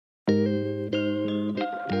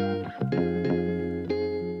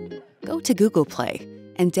to Google Play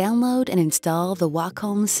and download and install the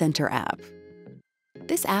Wacom Center app.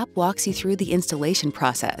 This app walks you through the installation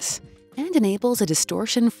process and enables a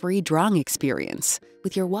distortion-free drawing experience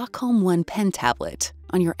with your Wacom One pen tablet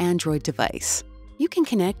on your Android device. You can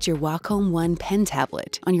connect your Wacom One pen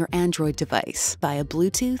tablet on your Android device via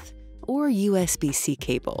Bluetooth or USB-C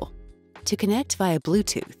cable. To connect via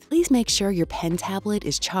Bluetooth, please make sure your pen tablet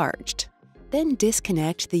is charged. Then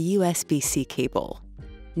disconnect the USB-C cable.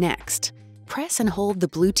 Next, press and hold the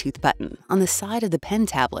Bluetooth button on the side of the pen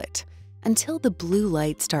tablet until the blue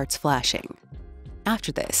light starts flashing.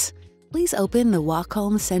 After this, please open the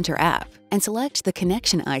Wacom Center app and select the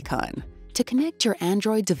connection icon to connect your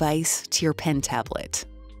Android device to your pen tablet.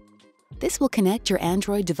 This will connect your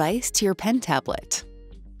Android device to your pen tablet.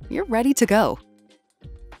 You're ready to go.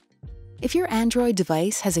 If your Android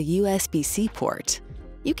device has a USB-C port,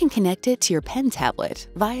 you can connect it to your pen tablet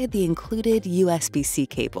via the included USB-C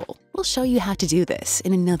cable. We'll show you how to do this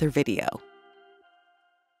in another video.